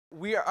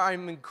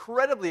I'm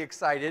incredibly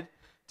excited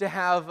to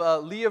have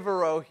Lea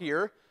Verou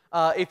here.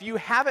 If you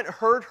haven't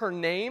heard her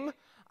name,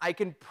 I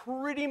can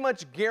pretty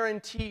much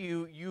guarantee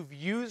you've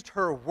used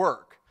her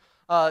work.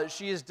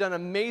 She has done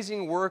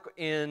amazing work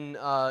in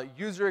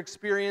user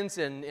experience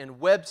and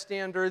web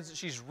standards.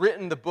 She's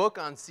written the book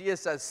on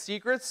CSS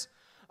secrets,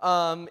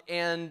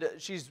 and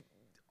she's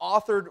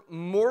authored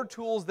more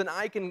tools than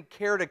I can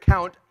care to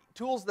count,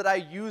 tools that I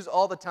use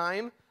all the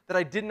time that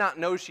I did not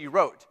know she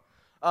wrote.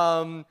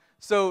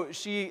 So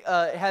she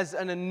has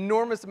an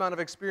enormous amount of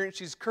experience.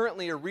 She's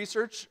currently a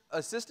research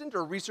assistant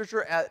or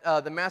researcher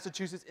at the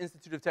Massachusetts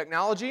Institute of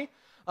Technology.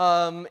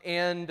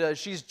 And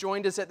she's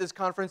joined us at this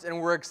conference, and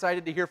we're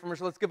excited to hear from her.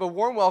 So let's give a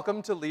warm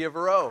welcome to Lea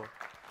Verou.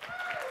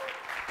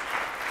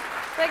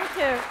 Thank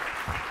you.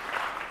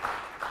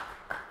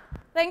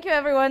 Thank you,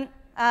 everyone.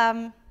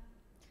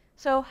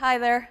 So hi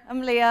there,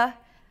 I'm Lea.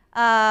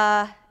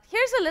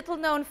 Here's a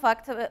little-known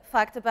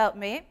fact about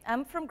me.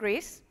 I'm from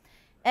Greece,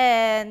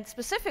 and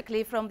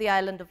specifically from the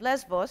island of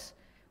Lesbos,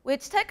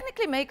 which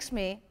technically makes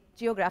me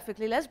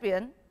geographically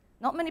lesbian.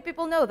 Not many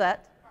people know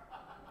that.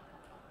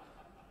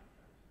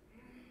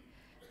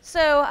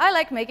 So I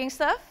like making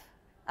stuff.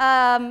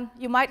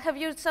 You might have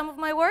used some of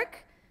my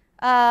work.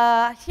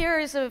 Here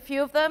is a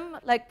few of them,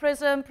 like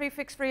Prism,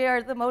 Prefix Free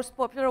are the most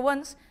popular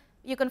ones.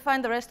 You can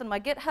find the rest on my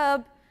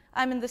GitHub.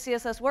 I'm in the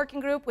CSS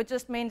working group, which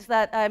just means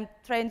that I'm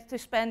trained to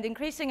spend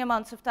increasing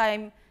amounts of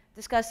time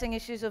discussing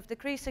issues of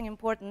decreasing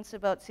importance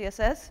about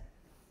CSS.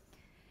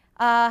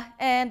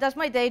 And as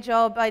my day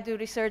job, I do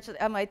research at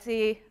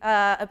MIT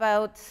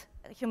about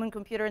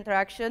human-computer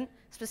interaction,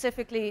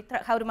 specifically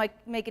how to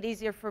make it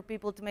easier for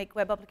people to make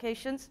web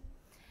applications.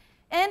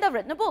 And I've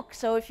written a book,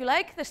 so if you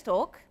like this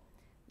talk,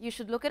 you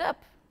should look it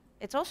up.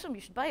 It's awesome,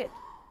 you should buy it.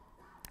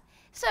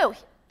 So,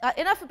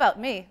 enough about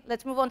me.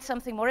 Let's move on to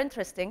something more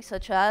interesting,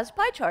 such as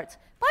pie charts.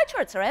 Pie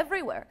charts are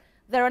everywhere.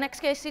 They're on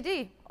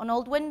XKCD, on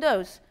old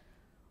windows,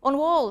 on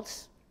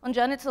walls, on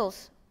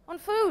genitals, on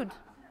food,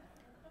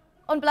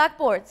 on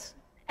blackboards.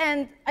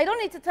 And I don't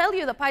need to tell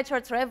you that pie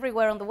charts are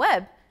everywhere on the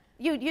web.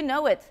 You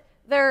know it.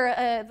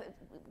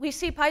 We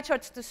see pie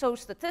charts to show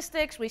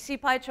statistics. We see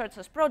pie charts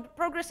as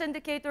progress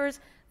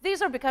indicators.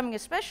 These are becoming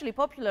especially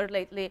popular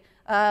lately.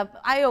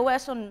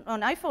 iOS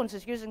on iPhones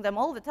is using them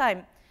all the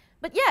time.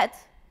 But yet,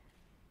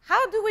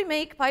 how do we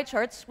make pie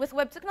charts with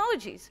web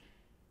technologies?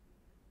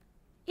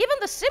 Even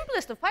the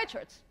simplest of pie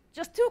charts,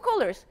 just two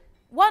colors,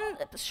 one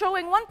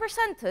showing one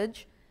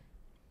percentage,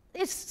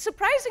 is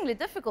surprisingly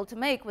difficult to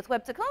make with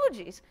web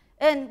technologies.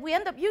 And we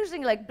end up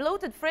using like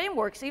bloated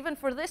frameworks even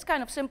for this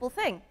kind of simple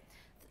thing.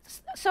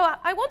 So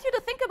I want you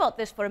to think about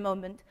this for a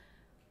moment.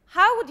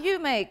 How would you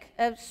make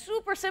a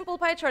super simple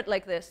pie chart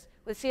like this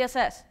with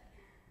CSS?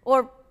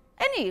 Or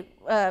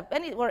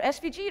or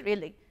SVG,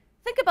 really?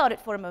 Think about it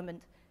for a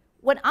moment.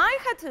 When I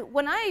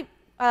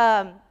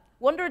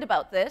wondered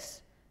about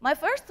this, my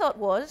first thought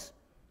was,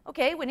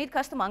 OK, we need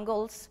custom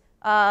angles.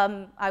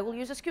 I will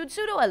use a skewed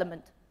pseudo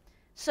element.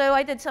 So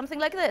I did something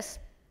like this.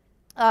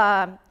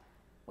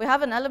 We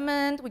have an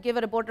element. We give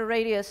it a border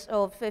radius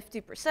of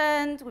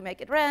 50%. We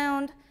make it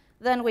round.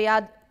 Then we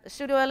add a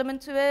pseudo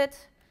element to it,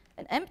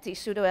 an empty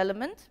pseudo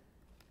element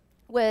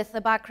with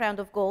a background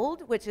of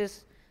gold, which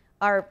is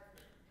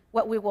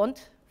what we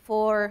want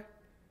for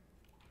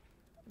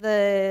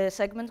the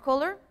segment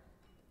color.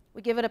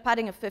 We give it a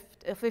padding of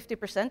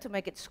 50% to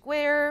make it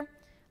square.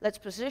 Let's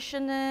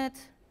position it.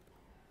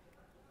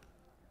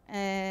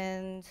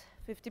 And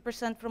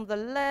 50% from the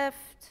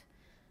left,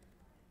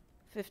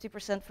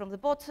 50% from the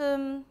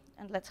bottom.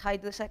 And let's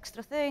hide this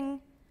extra thing.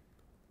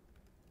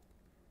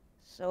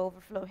 So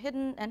overflow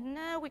hidden. And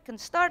now we can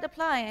start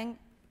applying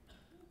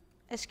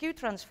a skew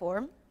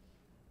transform.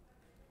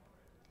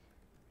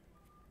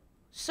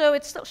 So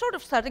it's sort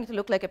of starting to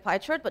look like a pie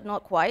chart, but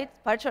not quite.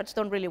 Pie charts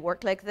don't really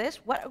work like this.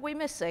 What are we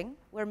missing?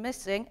 We're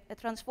missing a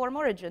transform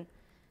origin.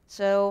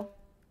 So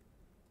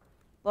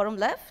bottom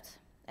left.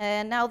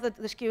 And now that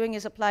the skewing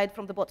is applied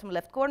from the bottom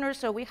left corner,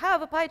 so we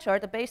have a pie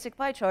chart, a basic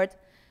pie chart,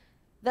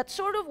 that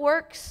sort of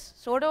works,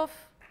 sort of.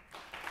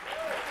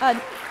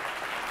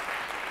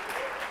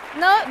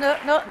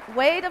 No,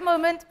 wait a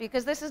moment,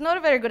 because this is not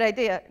a very good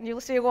idea, and you'll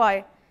see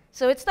why.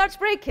 So it starts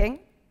breaking.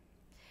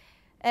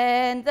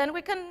 And then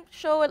we can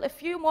show a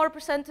few more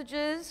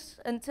percentages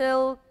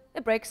until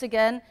it breaks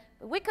again.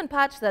 We can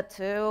patch that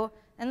too.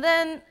 And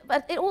then,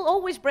 but it will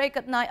always break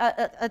at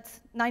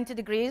 90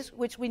 degrees,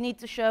 which we need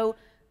to show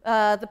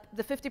the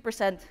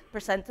 50%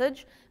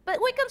 percentage.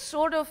 But we can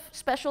sort of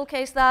special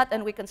case that,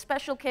 and we can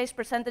special case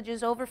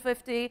percentages over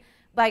 50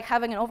 by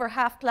having an over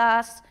half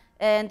class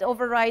and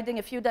overriding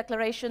a few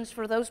declarations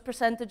for those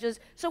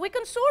percentages. So we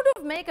can sort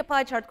of make a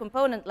pie chart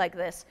component like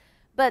this.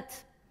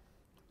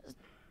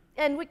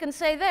 And we can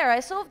say, there,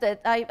 I solved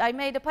it. I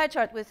made a pie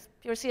chart with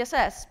pure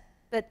CSS.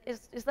 But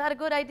is that a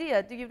good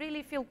idea? Do you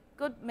really feel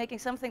good making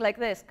something like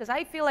this? Because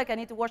I feel like I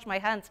need to wash my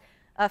hands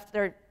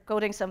after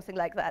coding something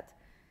like that.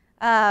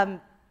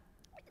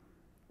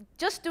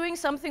 Just doing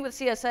something with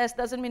CSS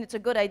doesn't mean it's a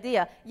good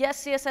idea.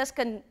 Yes, CSS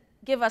can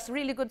give us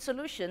really good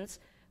solutions,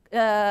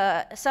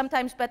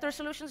 sometimes better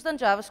solutions than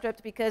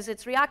JavaScript because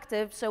it's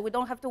reactive, so we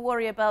don't have to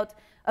worry about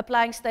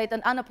applying state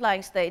and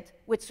unapplying state,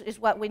 which is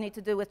what we need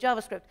to do with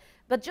JavaScript.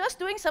 But just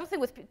doing something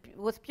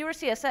with pure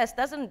CSS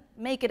doesn't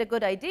make it a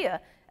good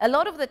idea. A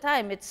lot of the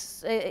time,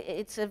 it's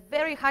a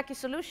very hacky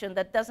solution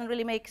that doesn't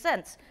really make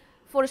sense.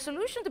 For a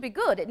solution to be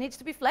good, it needs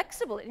to be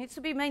flexible, it needs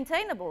to be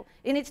maintainable,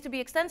 it needs to be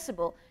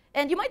extensible.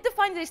 And you might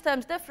define these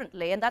terms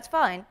differently, and that's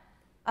fine.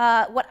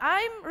 What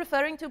I'm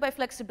referring to by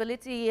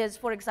flexibility is,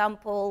 for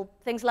example,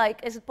 things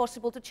like, is it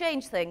possible to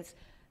change things?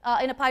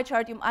 In a pie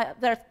chart,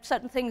 there are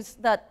certain things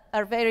that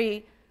are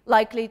very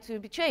likely to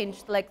be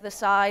changed, like the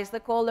size, the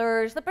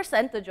colors, the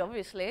percentage,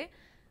 obviously.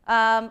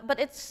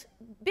 But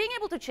being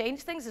able to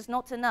change things is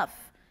not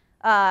enough.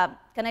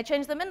 Can I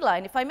change them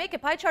inline? If I make a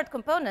pie chart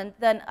component,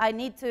 then I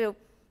need to,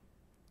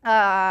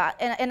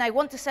 and I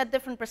want to set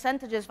different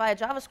percentages via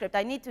JavaScript,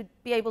 I need to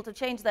be able to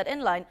change that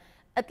inline,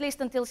 at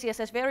least until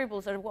CSS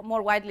variables are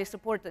more widely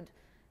supported.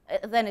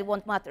 Then it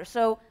won't matter.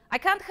 So I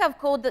can't have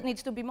code that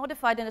needs to be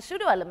modified in a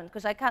pseudo element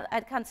because I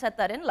can't set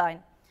that inline.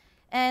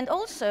 And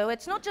also,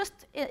 it's not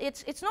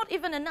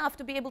even enough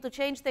to be able to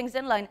change things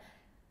inline.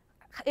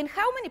 In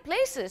how many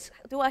places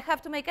do I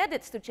have to make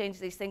edits to change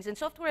these things? In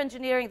software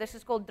engineering, this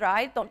is called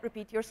dry. Don't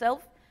repeat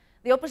yourself.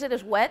 The opposite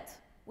is wet.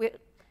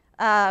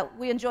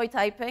 We enjoy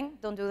typing.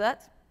 Don't do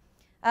that.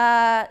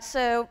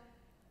 So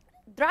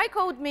dry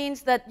code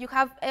means that you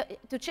have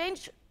to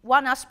change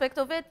one aspect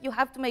of it, you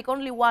have to make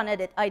only one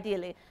edit,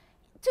 ideally.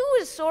 2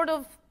 is sort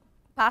of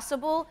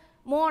passable.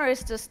 More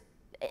is just,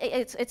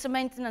 it's a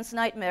maintenance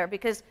nightmare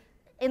because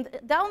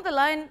down the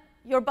line,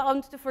 you're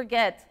bound to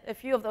forget a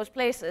few of those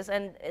places,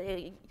 and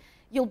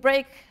you'll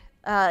break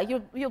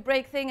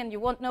thing, and you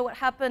won't know what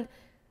happened.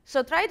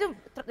 So try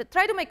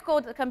to make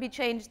code that can be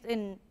changed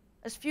in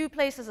as few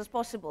places as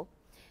possible.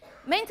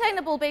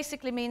 Maintainable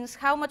basically means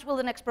how much will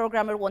the next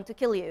programmer want to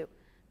kill you.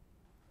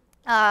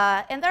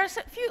 And there are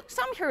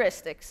some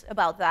heuristics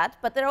about that,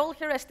 but they're all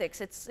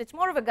heuristics. It's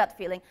more of a gut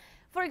feeling.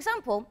 For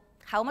example,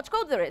 how much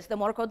code there is. The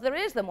more code there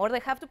is, the more they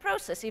have to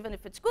process. Even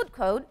if it's good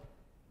code,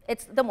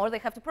 the more they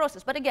have to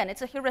process. But again,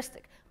 it's a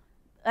heuristic.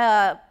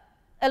 A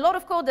lot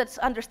of code that's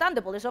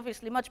understandable is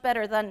obviously much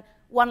better than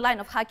one line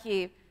of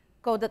hacky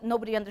code that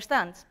nobody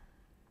understands.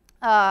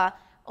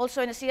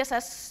 Also, in a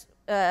CSS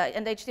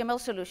and HTML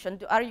solution,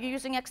 are you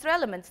using extra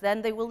elements?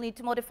 Then they will need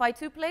to modify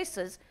 2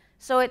 places.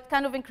 So it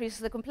kind of increases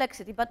the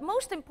complexity. But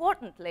most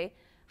importantly,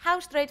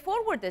 how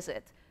straightforward is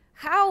it?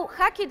 How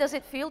hacky does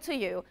it feel to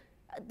you?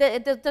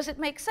 Does it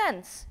make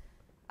sense?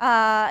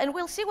 And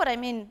we'll see what I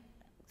mean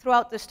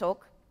throughout this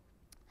talk.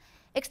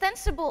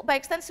 By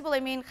extensible, I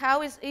mean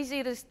how easy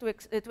it is to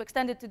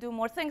extend it to do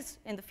more things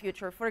in the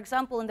future. For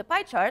example, in the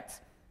pie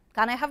charts,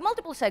 can I have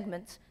multiple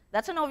segments?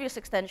 That's an obvious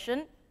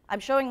extension.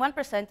 I'm showing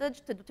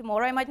 1%.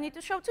 Tomorrow, I might need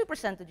to show 2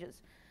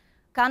 percentages.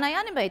 Can I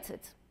animate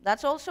it?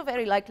 That's also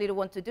very likely to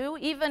want to do,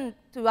 even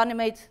to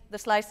animate the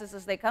slices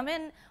as they come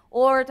in,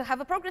 or to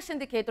have a progress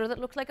indicator that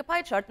looks like a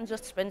pie chart and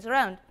just spins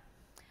around.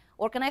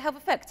 Or can I have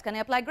effects? Can I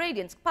apply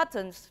gradients,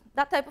 patterns,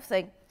 that type of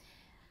thing?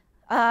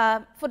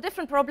 For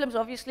different problems,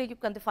 obviously, you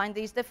can define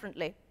these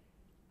differently.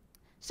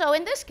 So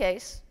in this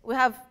case, we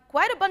have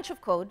quite a bunch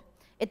of code.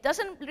 It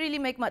doesn't really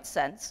make much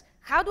sense.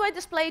 How do I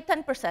display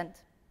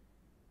 10%?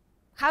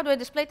 How do I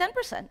display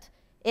 10%?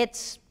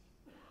 It's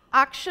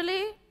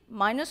actually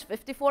minus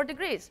 54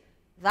 degrees.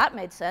 That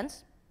made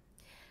sense.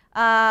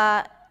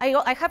 I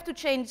have to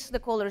change the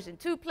colors in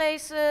 2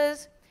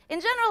 places. In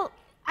general,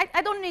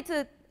 I don't need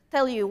to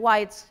tell you why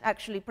it's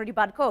actually pretty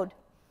bad code.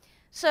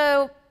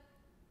 So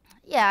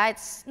yeah,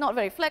 it's not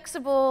very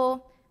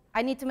flexible.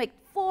 I need to make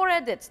 4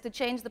 edits to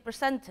change the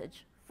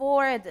percentage.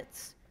 4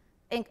 edits.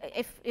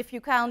 If you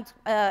count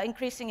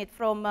increasing it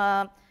from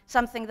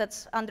something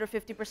that's under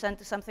 50%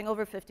 to something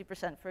over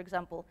 50%, for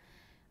example.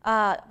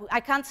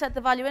 I can't set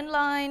the value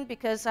inline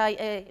because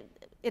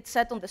it's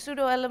set on the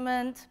pseudo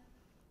element.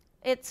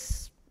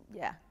 It's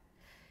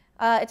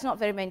not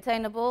very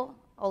maintainable.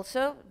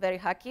 Also, very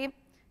hacky.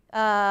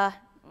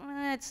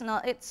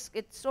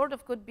 It sort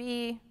of could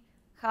be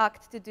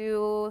hacked to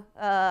do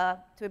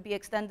to be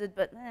extended,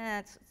 but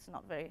it's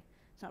not very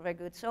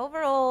good. So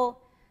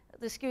overall,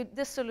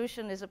 this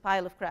solution is a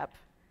pile of crap.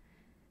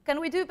 Can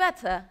we do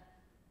better?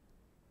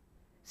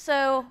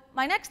 So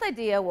my next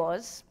idea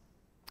was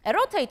a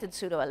rotated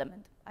pseudo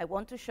element. I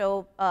want to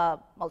show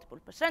multiple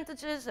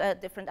percentages,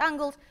 different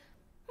angles.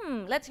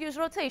 Let's use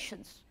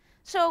rotations.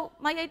 So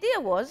my idea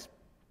was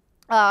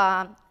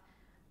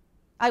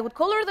I would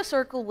color the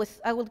circle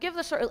with, I would give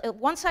the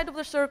one side of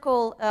the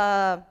circle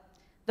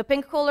the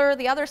pink color,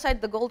 the other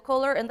side the gold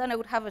color, and then I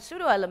would have a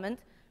pseudo element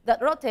that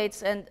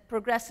rotates and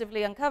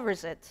progressively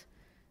uncovers it.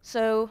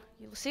 So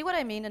you'll see what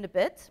I mean in a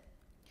bit.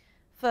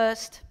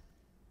 First,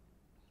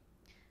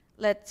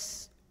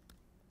 let's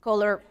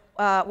color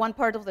one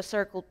part of the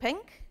circle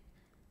pink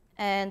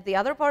and the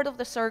other part of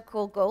the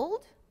circle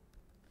gold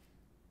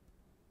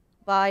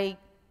by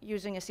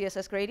using a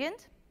CSS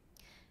gradient.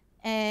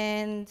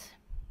 And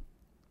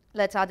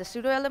let's add a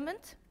pseudo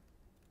element.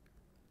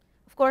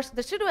 Of course,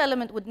 the pseudo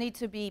element would need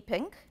to be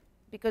pink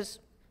because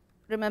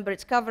remember,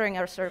 it's covering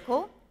our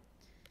circle.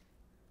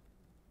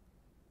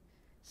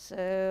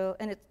 So,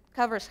 and it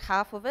covers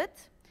half of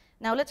it.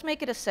 Now let's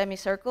make it a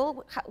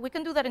semicircle. We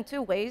can do that in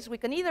two ways. We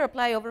can either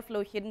apply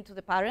overflow hidden to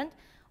the parent,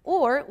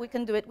 or we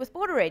can do it with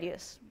border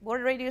radius.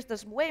 Border radius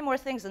does way more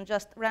things than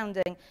just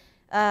rounding,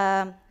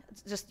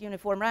 just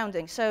uniform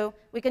rounding. So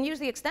we can use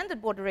the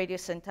extended border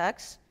radius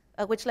syntax,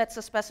 which lets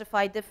us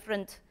specify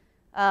different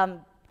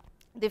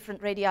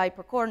radii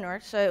per corner.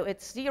 So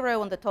it's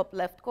 0 on the top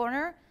left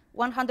corner,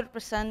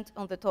 100%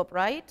 on the top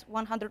right,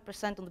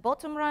 100% on the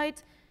bottom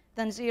right,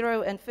 then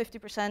 0 and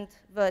 50%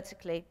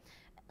 vertically.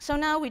 So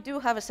now we do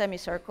have a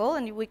semicircle,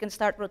 and we can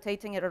start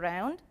rotating it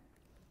around.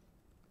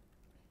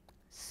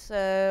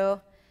 So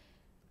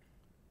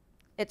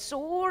it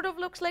sort of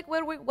looks like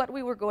what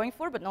we were going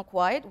for, but not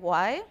quite.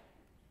 Why?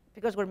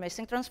 Because we're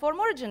missing transform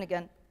origin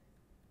again,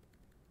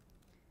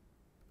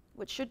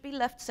 which should be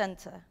left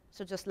center,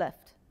 so just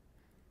left.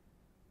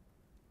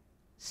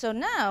 So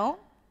now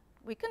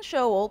we can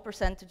show all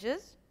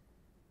percentages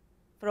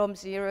from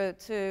 0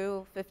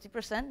 to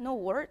 50%, no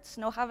words,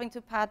 no having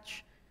to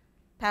patch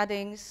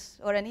paddings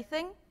or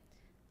anything.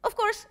 Of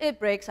course, it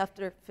breaks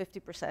after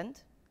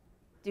 50%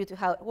 due to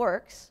how it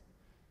works.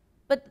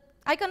 But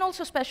I can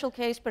also special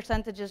case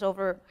percentages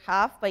over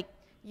half by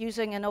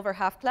using an over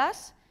half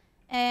class.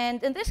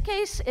 And in this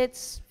case,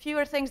 it's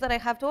fewer things that I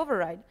have to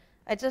override.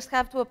 I just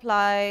have to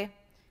apply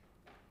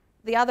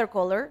the other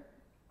color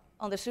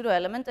on the pseudo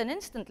element, and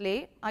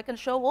instantly I can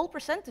show all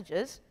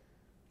percentages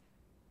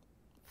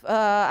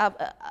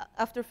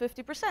after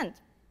 50%.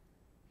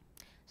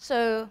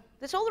 So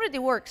this already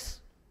works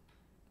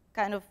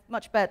kind of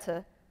much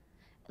better.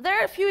 There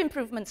are a few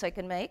improvements I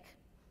can make.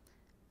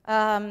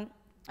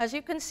 As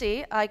you can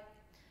see,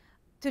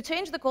 to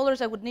change the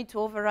colors, I would need to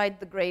override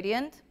the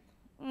gradient.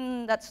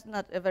 That's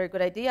not a very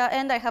good idea.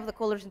 And I have the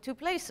colors in two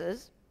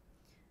places.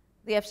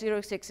 The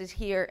F06 is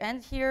here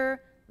and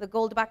here. The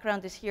gold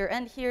background is here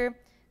and here.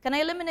 Can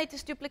I eliminate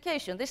this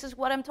duplication? This is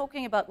what I'm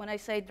talking about when I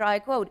say dry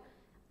code.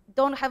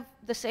 Don't have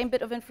the same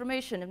bit of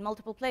information in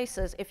multiple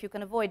places if you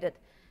can avoid it.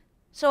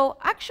 So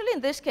actually,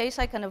 in this case,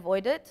 I can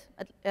avoid it,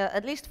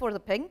 at least for the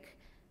pink.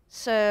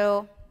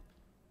 So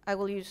I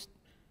will use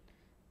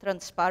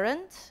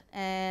transparent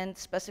and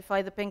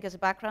specify the pink as a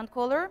background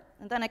color,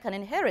 and then I can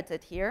inherit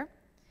it here.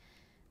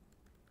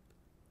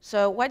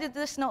 So why did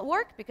this not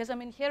work? Because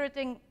I'm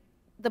inheriting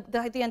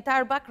the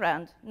entire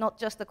background, not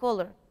just the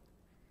color.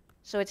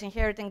 So it's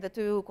inheriting the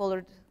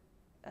two-colored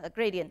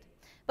gradient.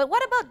 But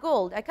what about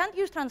gold? I can't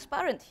use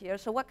transparent here,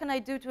 so what can I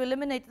do to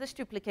eliminate this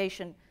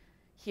duplication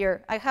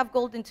here? I have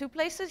gold in two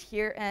places,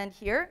 here and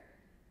here.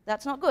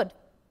 That's not good.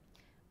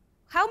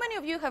 How many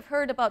of you have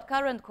heard about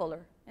current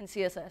color in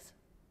CSS?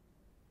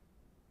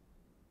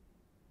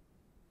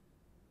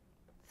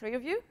 3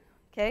 of you?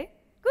 OK,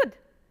 good.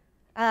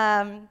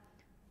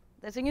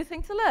 There's a new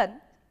thing to learn.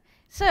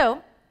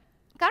 So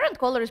current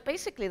color is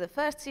basically the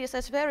first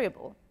CSS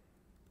variable.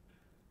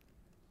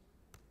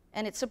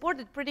 And it's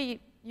supported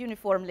pretty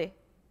uniformly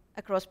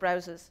across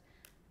browsers.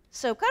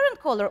 So current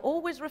color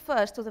always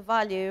refers to the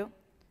value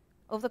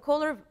of the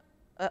color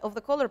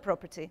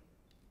property.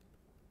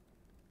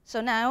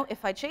 So now,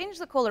 if I change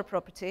the color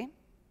property,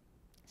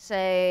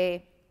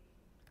 say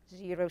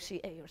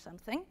 0CA or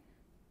something,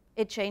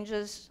 it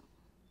changes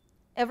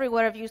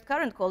everywhere I've used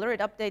current color,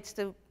 it updates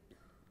to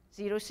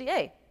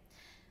 0CA.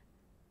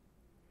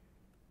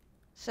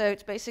 So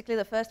it's basically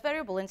the first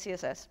variable in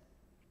CSS.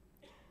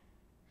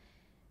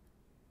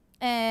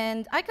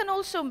 And I can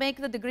also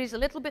make the degrees a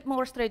little bit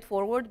more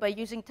straightforward by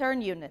using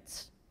turn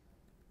units.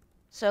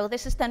 So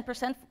this is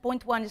 10%,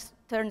 0.1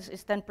 turns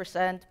is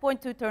 10%,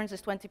 0.2 turns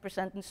is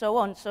 20%, and so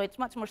on. So it's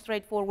much more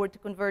straightforward to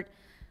convert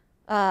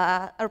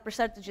our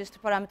percentages to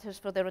parameters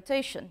for the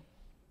rotation.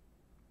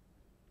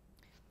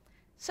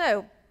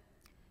 So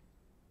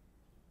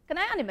can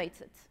I animate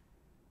it?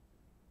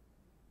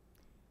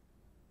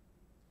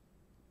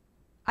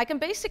 I can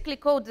basically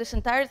code this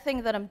entire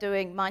thing that I'm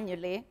doing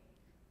manually,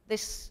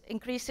 this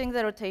increasing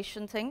the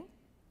rotation thing.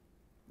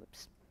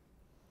 Whoops.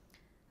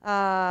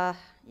 Yeah.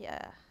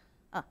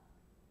 All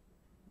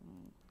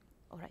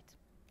right.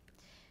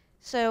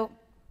 So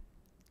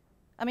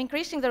I'm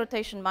increasing the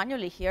rotation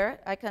manually here.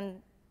 I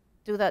can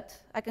do that.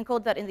 I can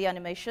code that in the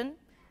animation.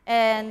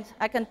 And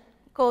I can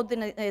code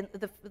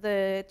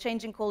the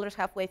changing colors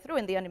halfway through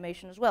in the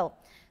animation as well.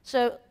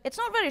 So it's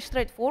not very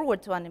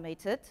straightforward to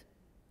animate it,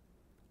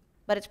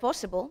 but it's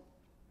possible.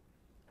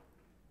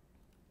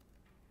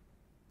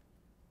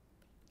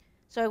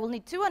 So I will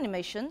need 2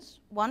 animations,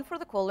 one for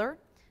the color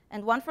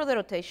and one for the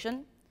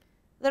rotation.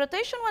 The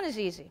rotation one is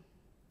easy.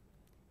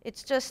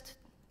 It's just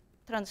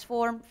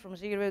transform from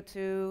 0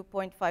 to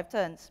 0.5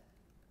 turns.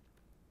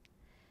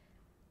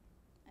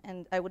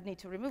 And I would need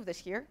to remove this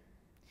here.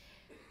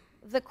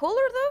 The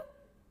color, though,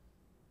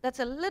 that's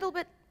a little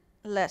bit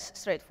less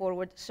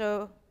straightforward.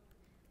 So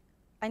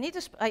I need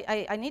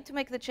to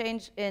make the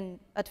change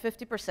at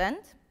 50%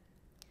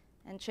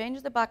 and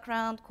change the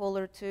background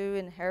color to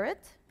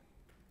inherit.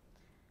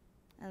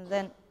 And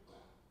then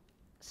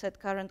set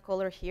current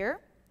color here.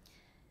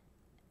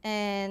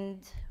 And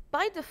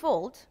by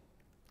default,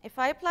 if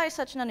I apply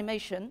such an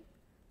animation,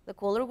 the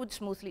color would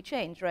smoothly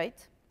change,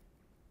 right?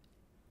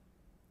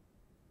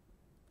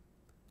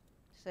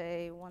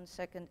 Say 1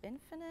 second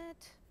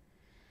infinite.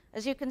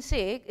 As you can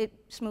see, it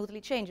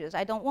smoothly changes.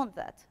 I don't want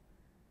that.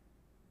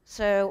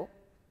 So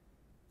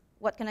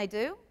what can I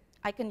do?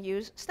 I can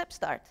use step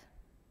start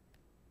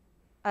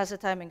as a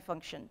timing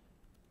function.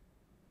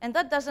 And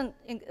that doesn't,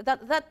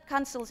 that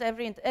cancels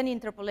any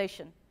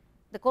interpolation.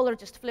 The color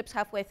just flips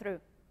halfway through,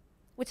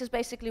 which is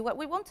basically what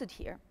we wanted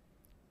here.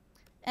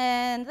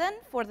 And then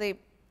for the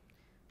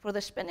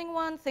spinning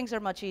one, things are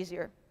much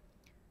easier.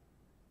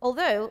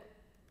 Although,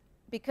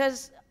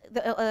 because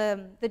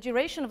the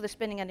duration of the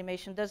spinning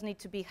animation does need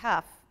to be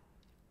half,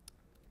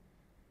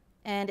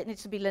 and it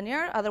needs to be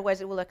linear,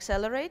 otherwise it will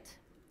accelerate.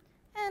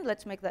 And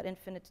let's make that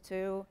infinite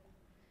too.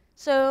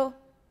 So,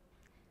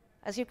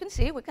 as you can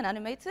see, we can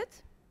animate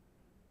it.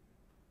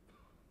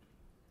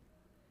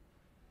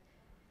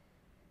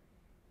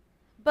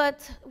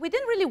 But we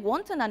didn't really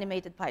want an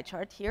animated pie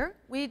chart here.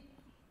 We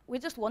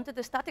just wanted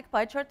a static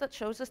pie chart that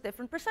shows us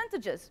different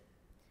percentages.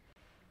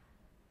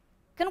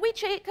 Can we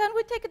take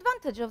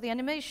advantage of the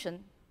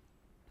animation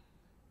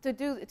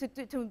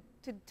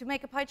to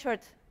make a pie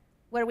chart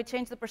where we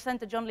change the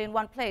percentage only in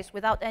one place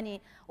without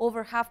any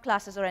over half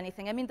classes or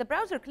anything? I mean, the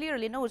browser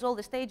clearly knows all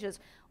the stages,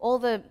 all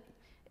the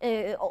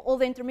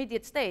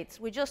intermediate states.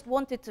 We just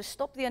wanted to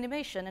stop the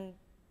animation and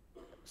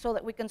so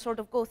that we can sort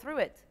of go through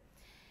it.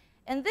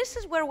 And this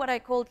is where what I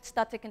called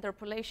static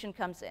interpolation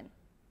comes in.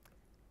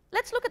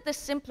 Let's look at this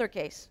simpler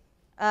case,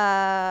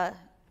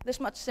 this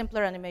much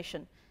simpler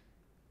animation.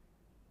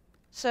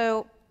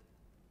 So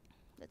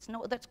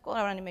let's call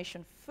our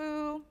animation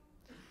foo.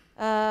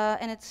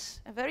 And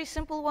it's a very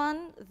simple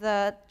one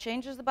that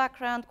changes the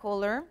background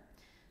color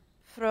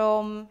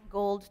from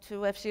gold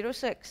to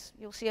F06.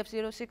 You'll see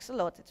F06 a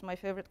lot. It's my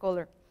favorite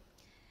color.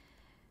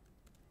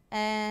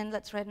 And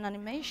let's write an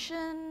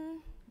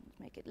animation,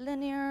 make it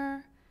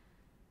linear,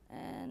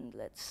 and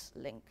let's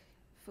link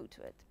foo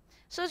to it.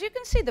 So as you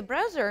can see, the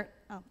browser,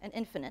 and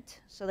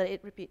infinite, so that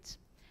it repeats.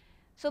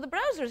 So the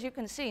browser, as you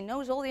can see,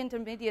 knows all the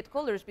intermediate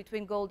colors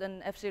between gold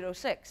and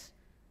F06.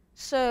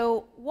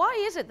 So why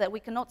is it that we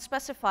cannot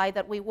specify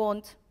that we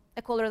want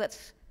a color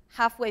that's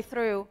halfway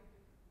through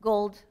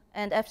gold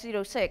and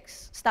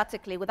F06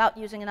 statically without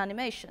using an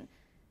animation?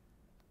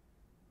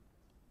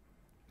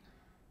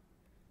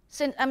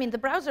 Since, I mean, the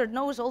browser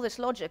knows all this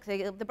logic.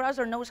 The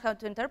browser knows how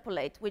to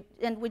interpolate.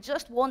 And we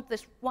just want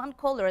this one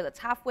color that's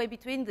halfway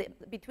between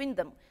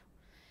them.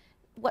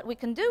 What we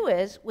can do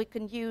is we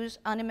can use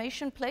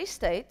animation play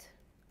state,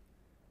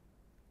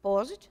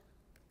 paused,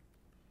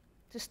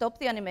 to stop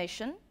the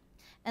animation.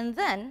 And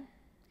then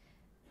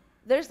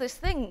there's this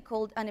thing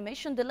called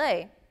animation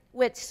delay,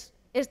 which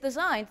is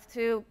designed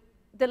to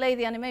delay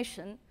the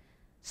animation.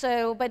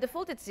 So by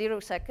default, it's 0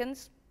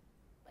 seconds.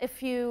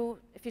 If you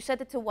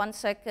set it to 1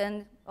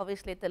 second,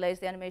 obviously it delays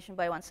the animation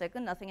by 1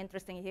 second. Nothing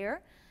interesting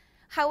here.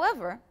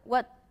 However,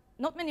 what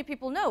not many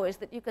people know is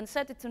that you can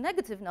set it to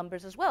negative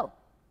numbers as well.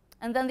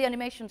 And then the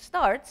animation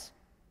starts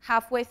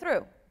halfway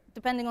through,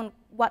 depending on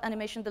what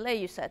animation delay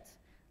you set.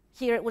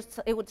 Here it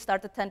would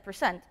start at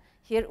 10%.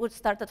 Here it would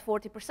start at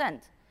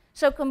 40%.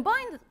 So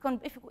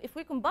if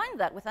we combine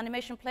that with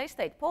animation play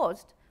state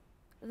paused,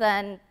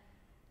 then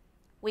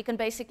we can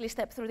basically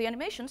step through the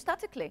animation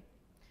statically.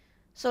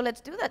 So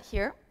let's do that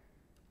here.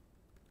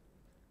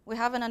 We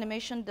have an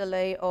animation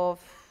delay of,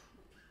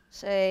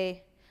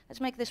 say, let's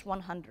make this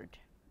 100,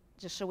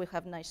 just so we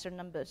have nicer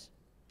numbers.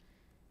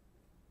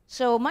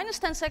 So minus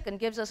 10 seconds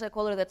gives us a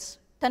color that's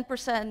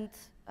 10%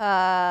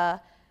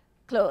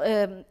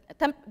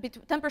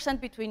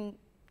 10% between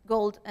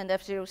gold and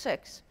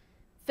F06.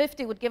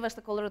 50 would give us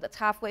the color that's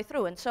halfway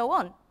through, and so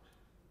on.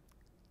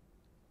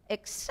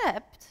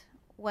 Except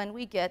when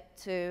we get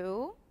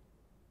to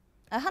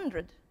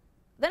 100.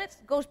 Then it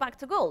goes back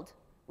to gold,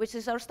 which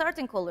is our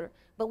starting color.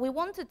 But we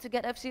wanted to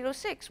get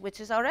F06, which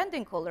is our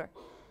ending color.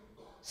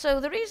 So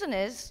the reason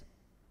is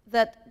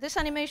that this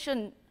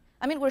animation,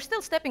 I mean, we're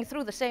still stepping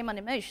through the same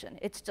animation.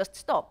 It's just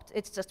stopped.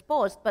 It's just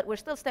paused, but we're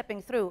still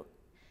stepping through.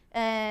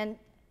 And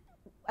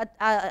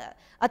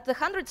at the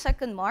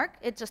 100-second mark,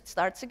 it just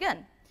starts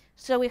again.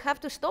 So we have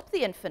to stop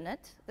the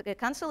infinite,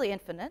 cancel the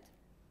infinite,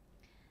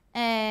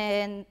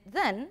 and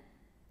then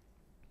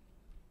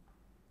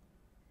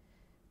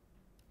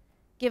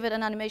give it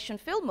an animation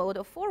fill mode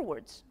of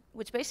forwards,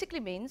 which basically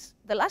means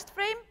the last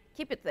frame,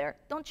 keep it there.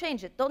 Don't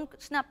change it. Don't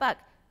snap back.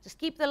 Just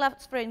keep the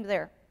last frame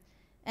there.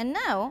 And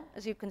now,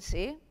 as you can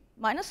see,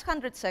 minus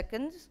 100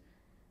 seconds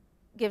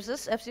gives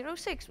us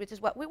F06, which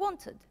is what we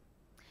wanted.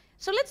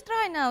 So let's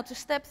try now to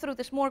step through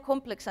this more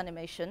complex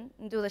animation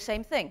and do the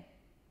same thing.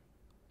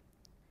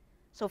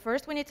 So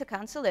first, we need to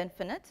cancel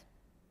infinite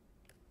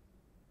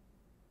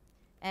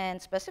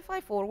and specify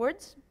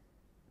forwards.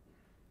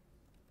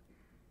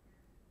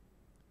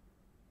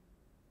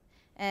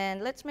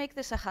 And let's make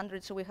this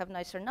 100 so we have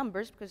nicer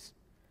numbers, because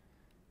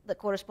that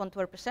correspond to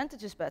our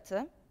percentages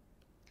better.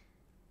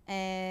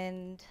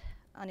 And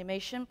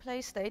animation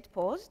play state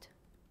paused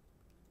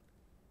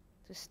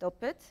to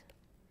stop it.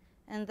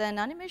 And then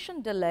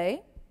animation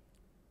delay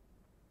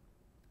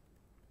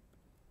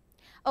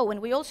Oh,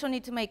 and we also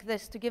need to make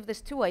this, to give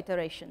this 2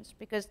 iterations,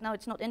 because now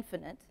it's not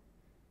infinite,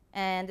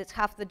 and it's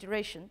half the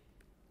duration.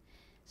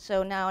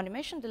 So now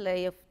animation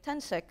delay of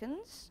 10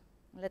 seconds.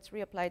 Let's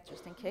reapply it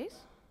just in case.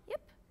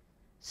 Yep.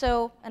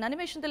 So an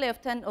animation delay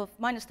of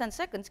minus 10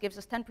 seconds gives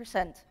us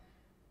 10%.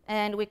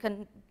 And we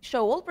can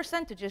show all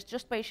percentages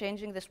just by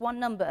changing this one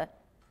number.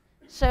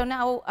 So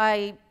now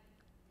I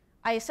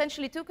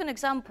essentially took an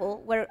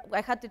example where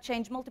I had to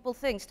change multiple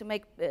things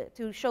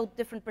to show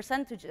different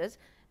percentages,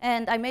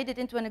 and I made it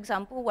into an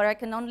example where I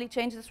can only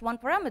change this one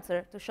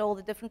parameter to show all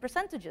the different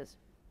percentages.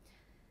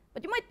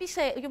 But you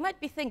might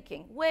be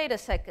thinking, wait a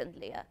second,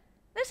 Lea.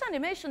 This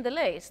animation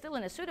delay is still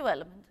in a pseudo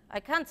element. I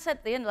can't set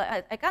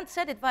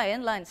it via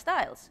inline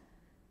styles.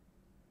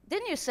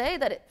 Didn't you say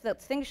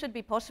that things should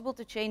be possible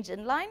to change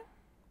inline?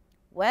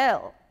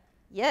 Well,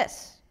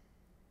 yes,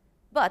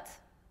 but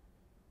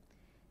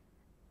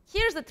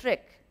here's the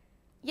trick.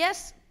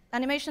 Yes,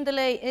 animation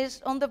delay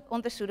is on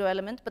the pseudo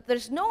element, but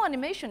there's no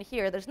animation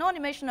here. There's no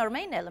animation on our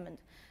main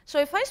element. So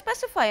if I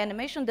specify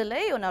animation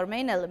delay on our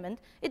main element,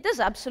 it does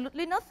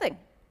absolutely nothing.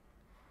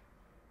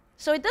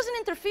 So it doesn't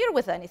interfere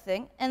with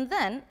anything, and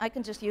then I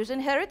can just use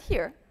inherit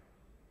here.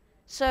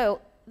 So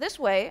this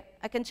way,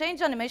 I can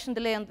change animation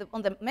delay on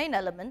the main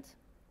element,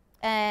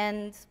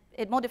 and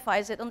it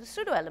modifies it on the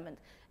pseudo element.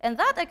 And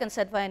that I can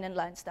set via an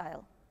inline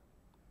style.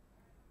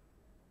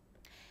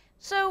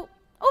 So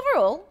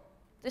overall,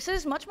 this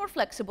is much more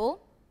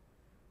flexible.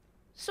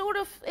 Sort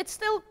of, it's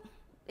still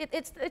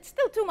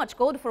too much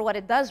code for what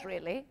it does,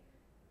 really.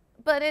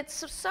 But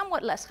it's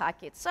somewhat less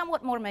hacky. It's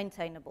somewhat more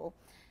maintainable.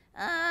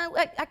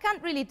 I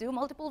can't really do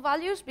multiple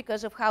values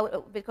because of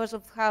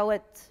how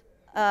it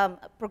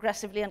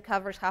progressively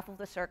uncovers half of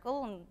the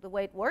circle and the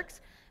way it works.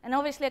 And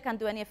obviously, I can't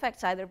do any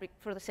effects either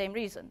for the same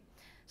reason.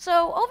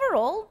 So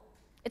overall,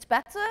 it's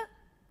better,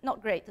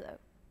 not great, though.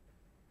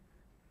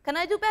 Can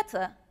I do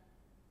better?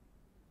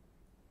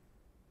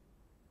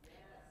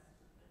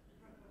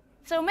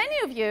 So many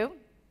of you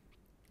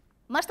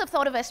must have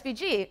thought of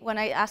SVG when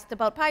I asked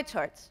about pie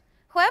charts.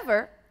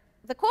 However,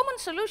 the common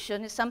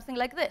solution is something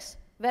like this.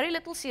 Very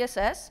little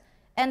CSS,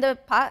 and a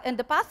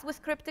path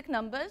with cryptic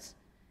numbers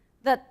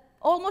that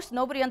almost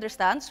nobody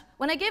understands.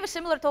 When I gave a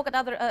similar talk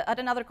at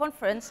another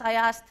conference, I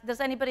asked, does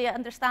anybody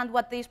understand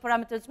what these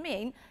parameters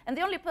mean? And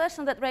the only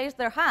person that raised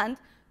their hand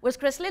was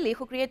Chris Lilly,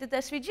 who created the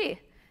SVG.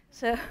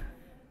 So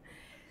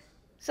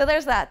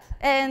there's that.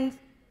 And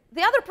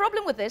the other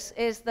problem with this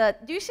is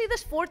that, do you see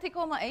this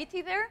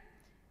 40,80 there?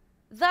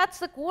 That's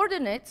the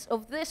coordinates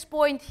of this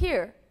point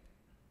here.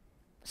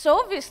 So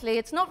obviously,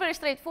 it's not very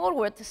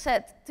straightforward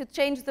to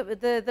change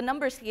the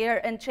numbers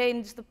here and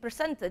change the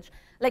percentage.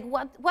 Like,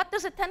 what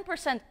does a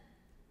 10%,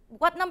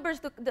 what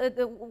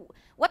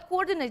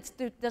coordinates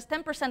does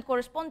 10%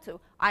 correspond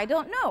to? I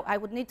don't know. I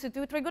would need to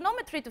do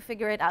trigonometry to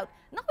figure it out.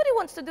 Nobody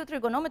wants to do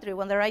trigonometry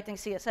when they're writing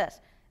CSS.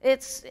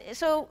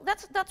 So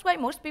that's why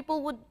most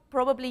people would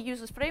probably use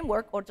this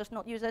framework or just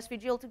not use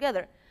SVG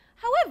altogether.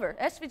 However,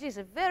 SVG is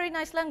a very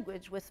nice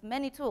language with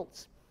many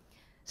tools.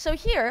 So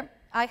here,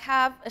 I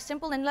have a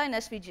simple inline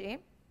SVG.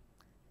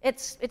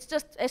 It's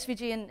just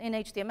SVG in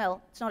HTML.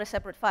 It's not a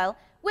separate file,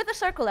 with a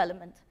circle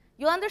element.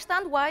 You'll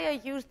understand why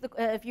I used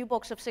the view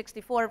box of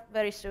 64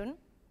 very soon.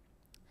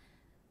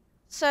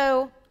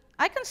 So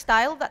I can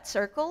style that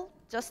circle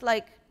just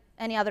like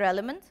any other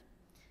element.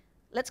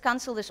 Let's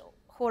cancel this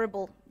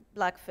horrible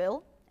black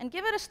fill and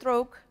give it a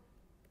stroke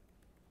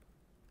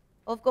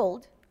of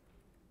gold.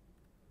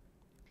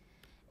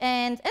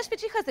 And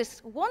SVG has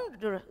this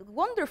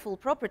wonderful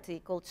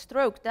property called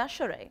stroke dash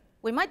array.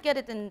 We might get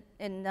it in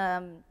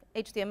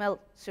HTML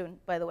soon,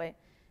 by the way.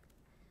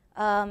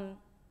 And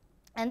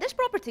this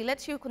property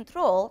lets you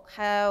control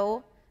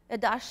how a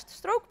dashed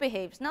stroke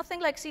behaves.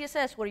 Nothing like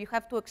CSS, where you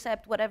have to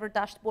accept whatever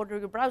dashed border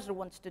your browser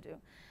wants to do.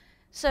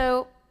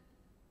 So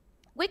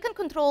we can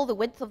control the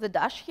width of the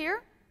dash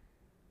here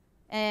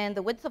and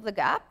the width of the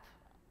gap.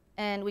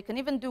 And we can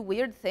even do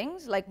weird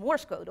things like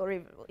Morse code,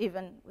 or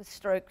even with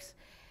strokes.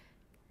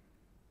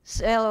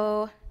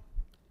 So,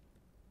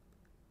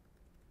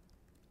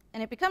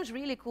 and it becomes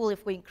really cool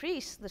if we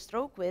increase the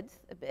stroke width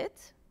a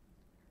bit,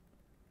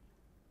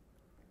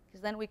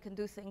 because then we can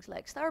do things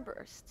like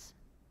starbursts.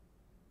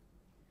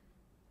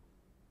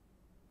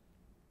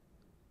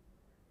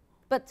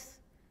 But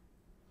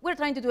we're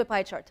trying to do a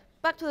pie chart.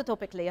 Back to the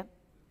topic, Lea.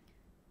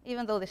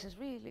 Even though this is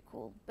really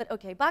cool. But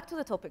OK, back to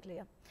the topic,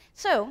 Lea.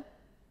 So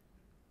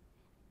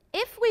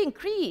if we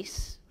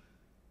increase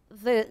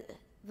the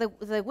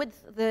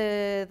width,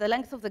 the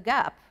length of the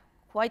gap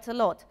quite a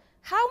lot,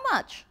 how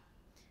much?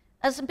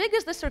 As big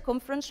as the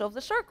circumference of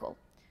the circle.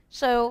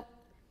 So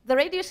the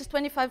radius is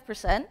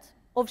 25%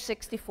 of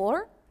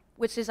 64,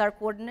 which is our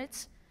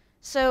coordinates.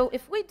 So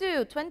if we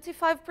do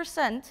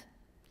 25%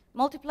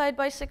 multiplied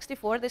by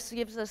 64, this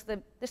gives us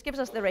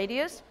the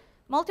radius.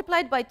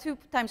 Multiplied by 2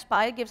 times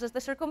pi gives us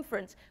the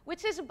circumference,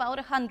 which is about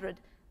 100.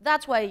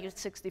 That's why I used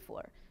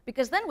 64,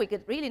 because then we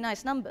get really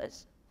nice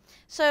numbers.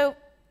 So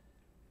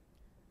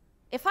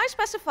if I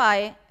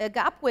specify a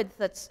gap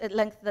width a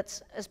length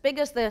that's as big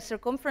as the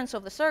circumference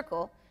of the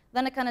circle,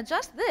 then I can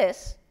adjust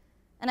this,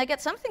 And I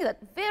get something that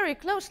very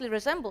closely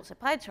resembles a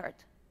pie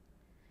chart.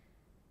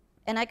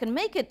 And I can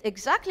make it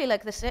exactly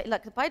like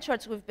the pie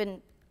charts we've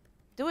been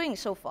doing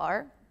so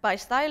far by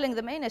styling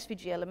the main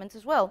SVG element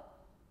as well,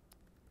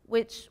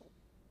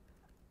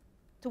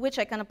 to which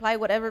I can apply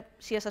whatever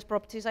CSS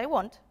properties I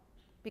want,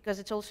 because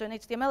it's also an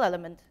HTML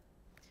element.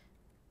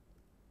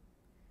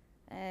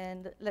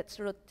 And let's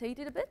rotate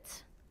it a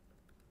bit.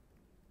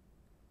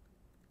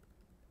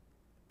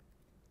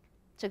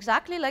 It's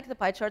exactly like the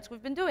pie charts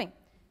we've been doing,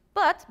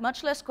 but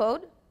much less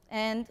code,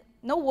 and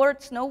no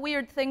words, no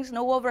weird things,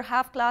 no over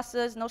half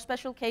classes, no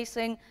special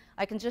casing.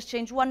 I can just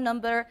change one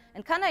number.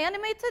 And can I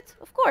animate it?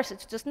 Of course,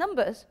 it's just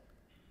numbers.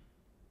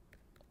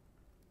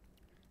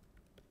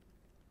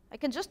 I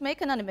can just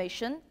make an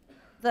animation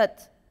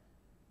that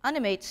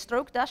animates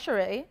stroke dash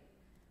array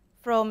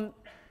from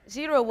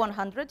 0,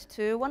 100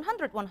 to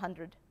 100,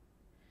 100.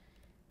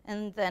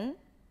 And then,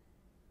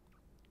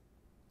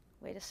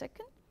 wait a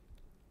second.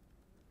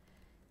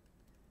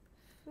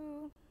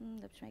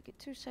 Let's make it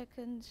 2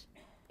 seconds.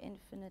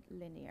 Infinite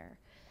linear.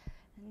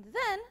 And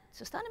then it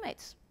just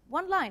animates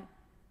one line.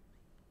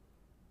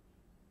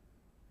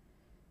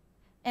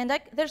 And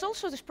there's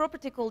also this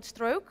property called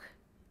stroke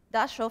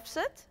dash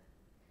offset,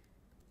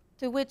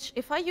 to which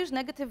if I use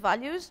negative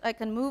values, I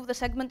can move the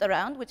segment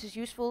around, which is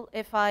useful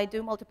if I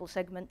do multiple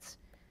segments,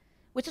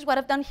 which is what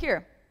I've done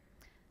here.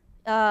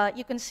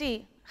 You can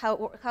see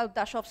how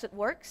dash offset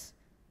works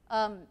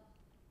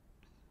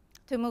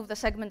to move the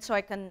segment so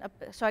I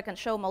can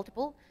show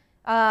multiple.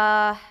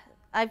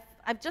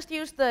 I've just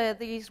used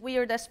these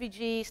weird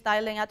SVG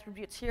styling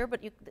attributes here,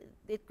 but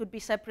it could be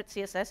separate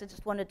CSS. I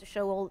just wanted to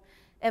show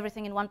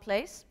everything in one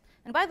place.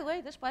 And by the way,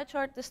 this pie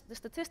chart, the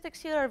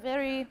statistics here are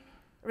very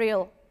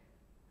real.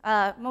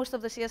 Most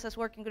of the CSS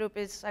working group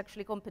is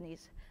actually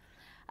companies.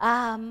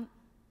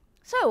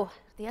 So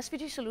the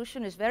SVG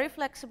solution is very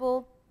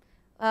flexible,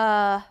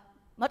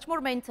 much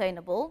more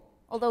maintainable,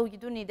 although you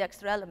do need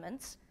extra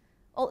elements.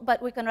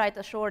 But we can write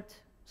a short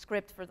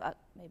script for that,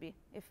 maybe,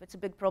 if it's a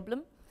big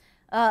problem.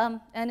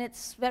 And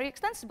it's very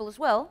extensible as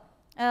well.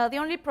 The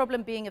only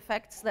problem being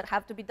effects that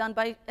have to be done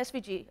by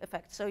SVG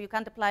effects. So you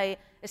can't apply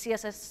a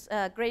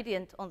CSS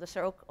gradient on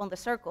the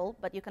circle,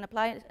 but you can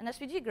apply an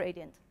SVG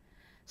gradient.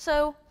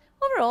 So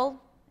overall,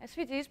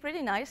 SVG is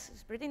pretty nice.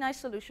 It's a pretty nice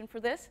solution for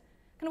this.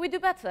 Can we do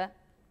better?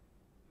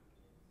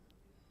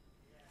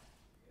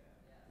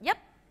 Yep.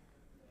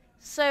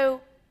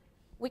 So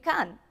we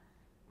can.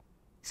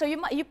 So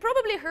you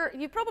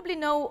probably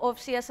know of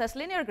CSS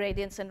linear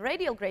gradients and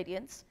radial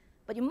gradients,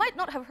 but you might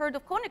not have heard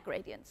of conic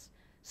gradients.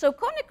 So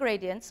conic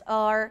gradients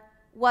are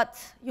what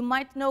you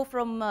might know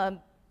from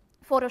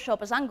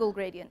Photoshop as angle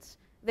gradients.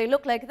 They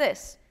look like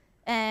this,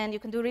 and you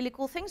can do really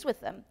cool things with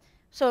them.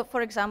 So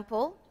for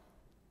example,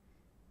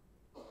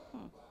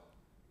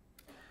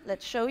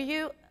 let's show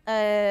you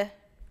a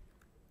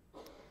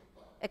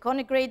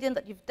conic gradient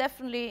that you've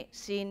definitely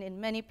seen in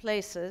many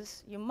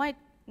places. You might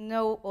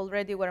know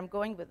already where I'm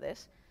going with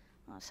this.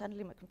 Oh,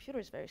 suddenly my computer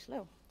is very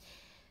slow.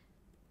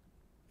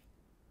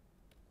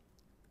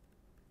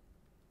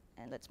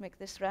 And let's make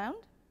this round.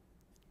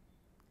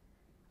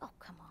 Oh,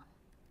 come on.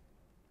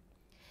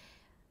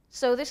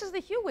 So this is the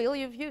hue wheel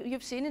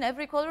you've seen in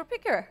every color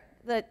picker,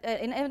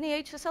 in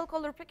any HSL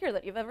color picker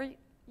that you've ever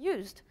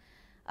used.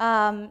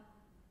 And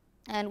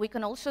we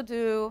can also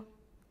do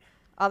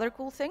other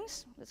cool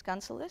things. Let's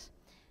cancel this.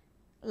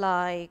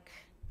 Like,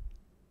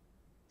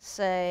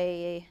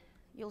 say,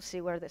 you'll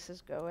see where this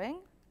is going.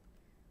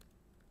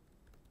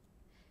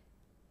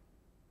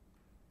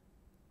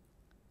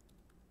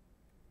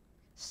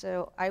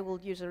 So I will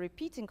use a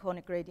repeating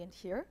conic gradient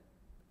here.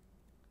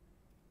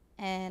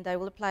 And I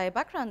will apply a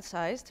background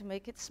size to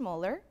make it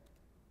smaller.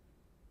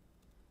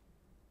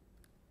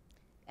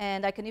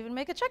 And I can even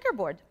make a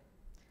checkerboard.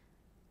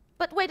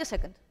 But wait a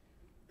second.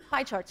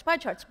 Pie charts,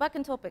 back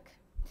in topic.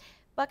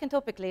 Back in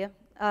topic, Lea.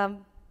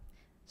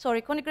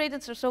 Sorry, conic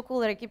gradients are so cool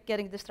that I keep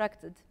getting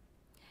distracted.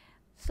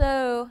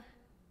 So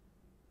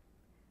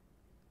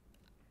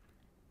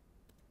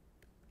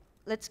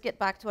let's get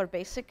back to our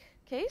basic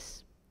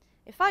case.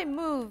 If I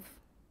move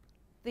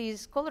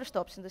these color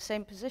stops in the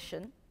same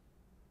position,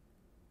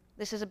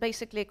 this is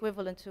basically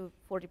equivalent to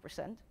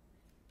 40%,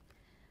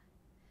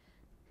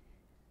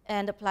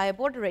 and apply a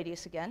border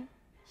radius again,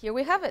 here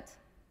we have it,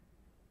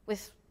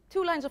 with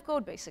 2 lines of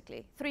code,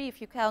 basically. 3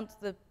 if you count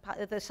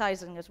the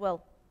sizing as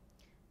well.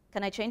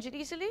 Can I change it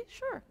easily?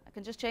 Sure. I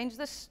can just change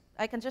this.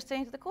 I can just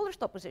change the color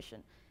stop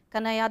position.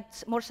 Can I add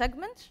more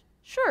segments?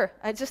 Sure.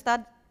 I just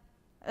add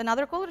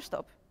another color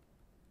stop.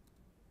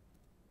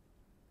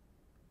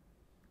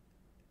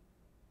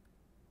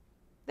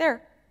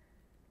 There.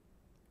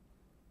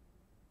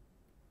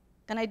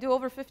 Can I do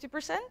over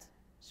 50%?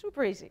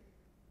 Super easy.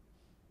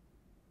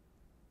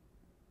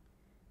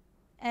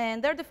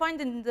 And they're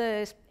defined in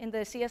the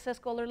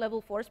CSS color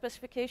level 4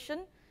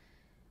 specification,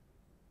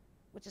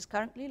 which is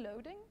currently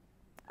loading.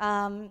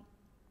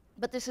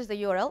 But this is the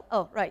URL.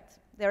 Oh, right.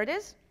 There it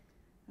is.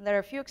 And there are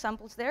a few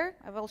examples there.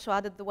 I've also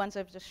added the ones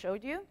I've just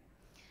showed you.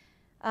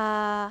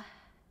 So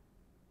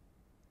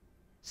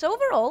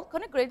overall,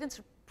 conic gradients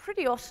are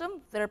pretty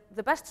awesome. They're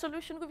the best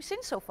solution we've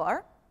seen so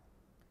far.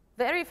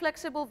 Very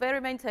flexible,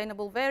 very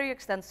maintainable, very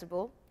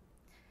extensible.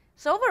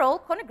 So overall,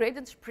 conic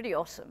gradients are pretty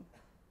awesome.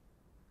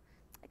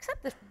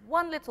 Except this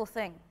one little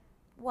thing,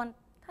 one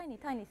tiny,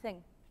 tiny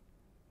thing.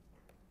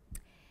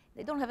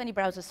 They don't have any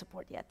browser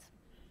support yet.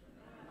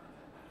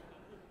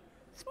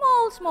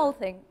 Small, small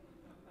thing.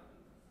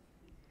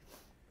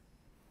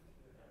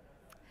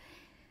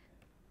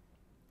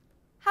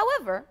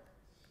 However,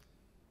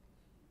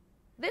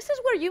 this is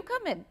where you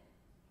come in.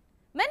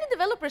 Many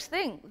developers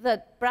think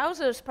that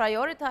browsers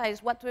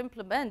prioritize what to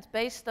implement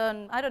based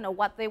on, I don't know,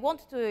 what they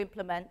want to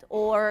implement,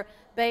 or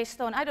based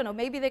on, I don't know,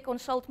 maybe they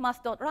consult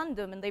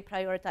math.random and they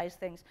prioritize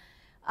things.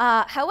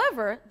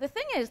 However, the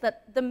thing is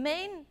that the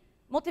main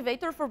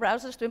motivator for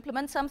browsers to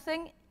implement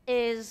something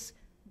is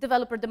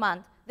developer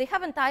demand. They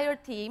have entire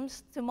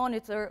teams to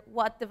monitor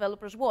what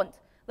developers want.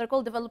 They're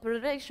called developer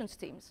relations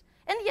teams.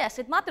 And yes,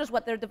 it matters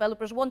what their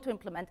developers want to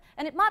implement,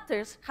 and it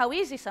matters how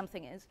easy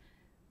something is.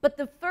 But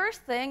the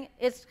first thing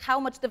is how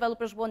much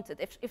developers want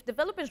it. If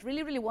developers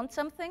really, really want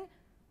something,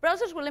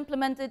 browsers will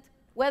implement it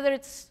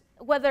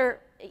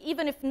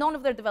even if none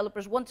of their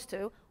developers wants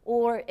to,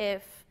 or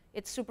if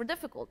it's super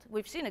difficult.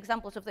 We've seen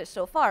examples of this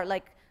so far,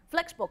 like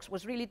Flexbox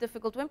was really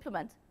difficult to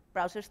implement.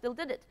 Browsers still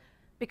did it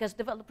because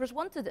developers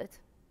wanted it.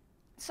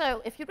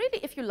 So if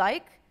you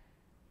like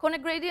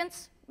conic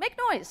gradients, make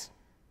noise.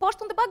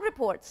 Post on the bug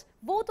reports.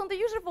 Vote on the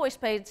user voice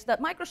page that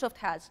Microsoft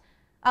has.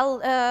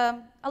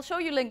 I'll show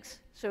you links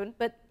soon,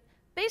 but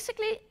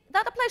basically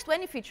that applies to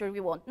any feature we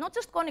want, not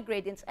just conic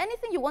gradients.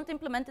 Anything you want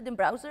implemented in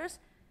browsers,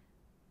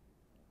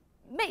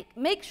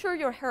 make sure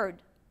you're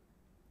heard,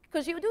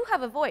 because you do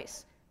have a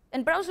voice,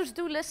 and browsers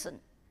do listen.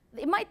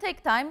 It might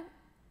take time.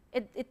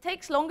 It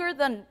takes longer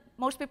than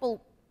most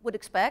people would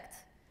expect,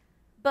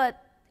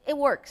 but it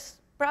works.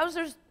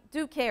 Browsers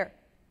do care.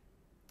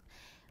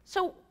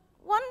 So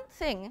one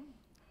thing,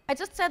 I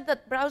just said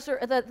that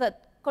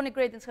that conic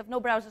gradients have no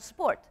browser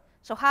support.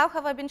 So how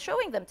have I been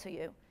showing them to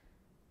you?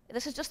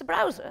 This is just a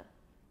browser.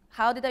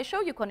 How did I show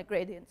you conic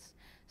gradients?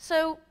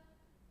 So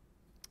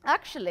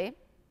actually,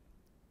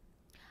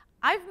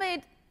 I've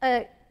made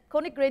a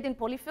conic gradient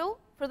polyfill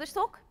for this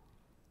talk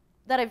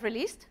that I've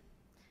released.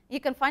 You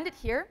can find it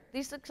here.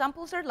 These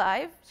examples are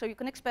live, so you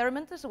can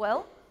experiment as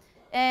well.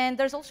 And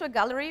there's also a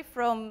gallery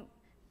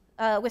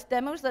with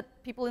demos that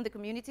people in the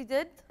community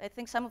did. I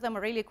think some of them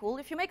are really cool.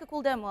 If you make a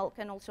cool demo, I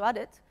can also add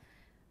it.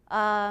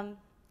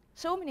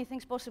 So many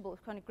things possible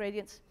with conic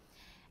gradients.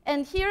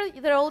 And here,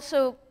 there are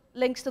also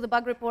links to the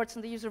bug reports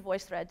and the user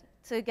voice thread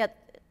to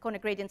get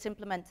conic gradients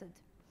implemented.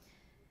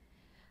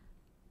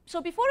 So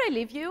before I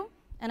leave you,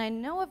 and I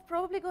know I've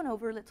probably gone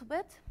over a little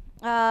bit,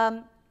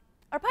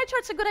 are pie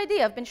charts a good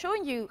idea? I've been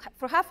showing you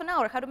for half an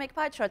hour how to make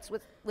pie charts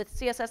with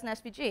CSS and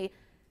SVG,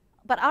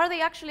 but are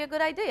they actually a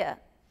good idea?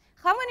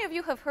 How many of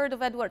you have heard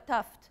of Edward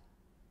Tufte,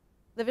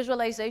 the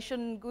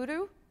visualization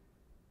guru?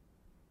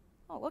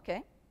 Oh,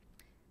 okay.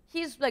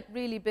 He's like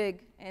really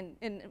big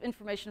in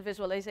information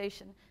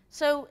visualization.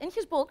 So in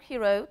his book, he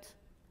wrote,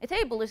 a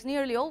table is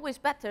nearly always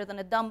better than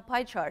a dumb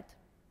pie chart.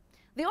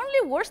 The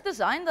only worse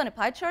design than a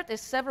pie chart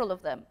is several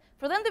of them,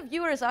 for then the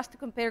viewer is asked to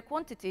compare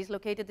quantities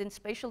located in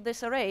spatial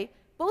disarray,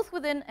 both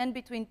within and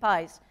between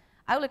pies.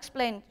 I will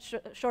explain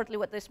shortly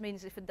what this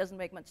means if it doesn't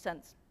make much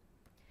sense.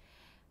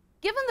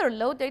 Given their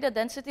low data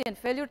density and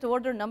failure to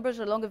order numbers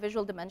along a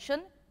visual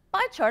dimension,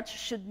 pie charts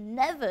should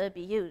never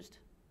be used,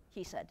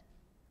 he said.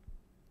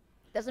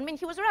 Doesn't mean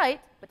he was right,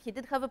 but he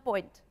did have a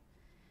point.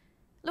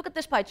 Look at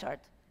this pie chart.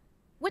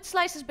 Which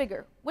slice is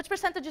bigger? Which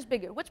percentage is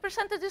bigger? Which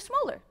percentage is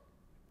smaller?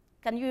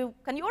 Can you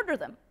order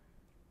them?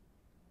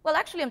 Well,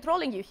 actually, I'm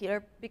trolling you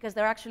here because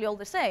they're actually all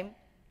the same.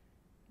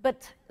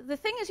 But the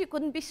thing is, you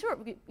couldn't be sure.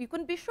 You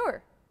couldn't be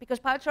sure because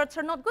pie charts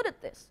are not good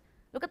at this.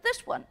 Look at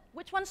this one.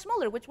 Which one's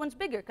smaller? Which one's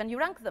bigger? Can you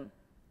rank them?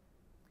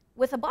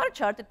 With a bar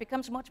chart, it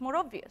becomes much more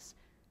obvious.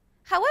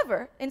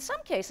 However, in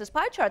some cases,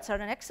 pie charts are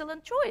an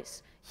excellent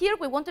choice. Here,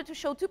 we wanted to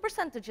show two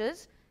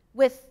percentages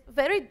with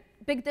very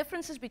big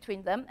differences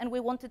between them, and we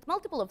wanted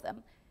multiple of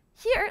them.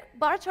 Here,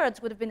 bar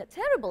charts would have been a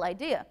terrible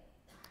idea.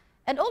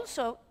 And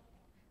also,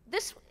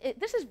 this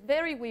is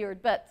very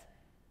weird, but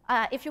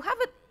if you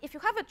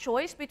have a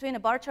choice between a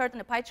bar chart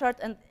and a pie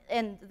chart,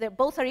 and they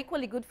both are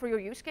equally good for your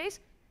use case,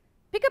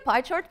 pick a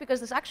pie chart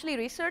because there's actually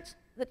research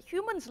that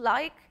humans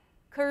like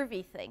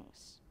curvy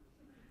things.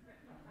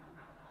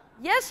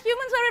 Yes,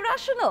 humans are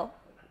irrational.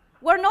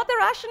 We're not a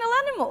rational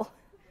animal.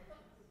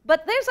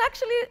 But there's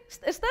actually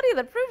a study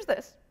that proves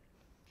this.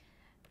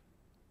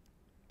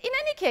 In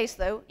any case,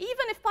 though,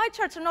 even if pie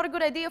charts are not a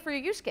good idea for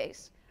your use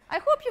case, I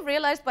hope you've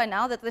realized by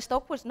now that this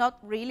talk was not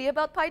really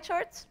about pie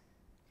charts.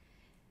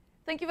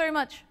 Thank you very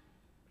much.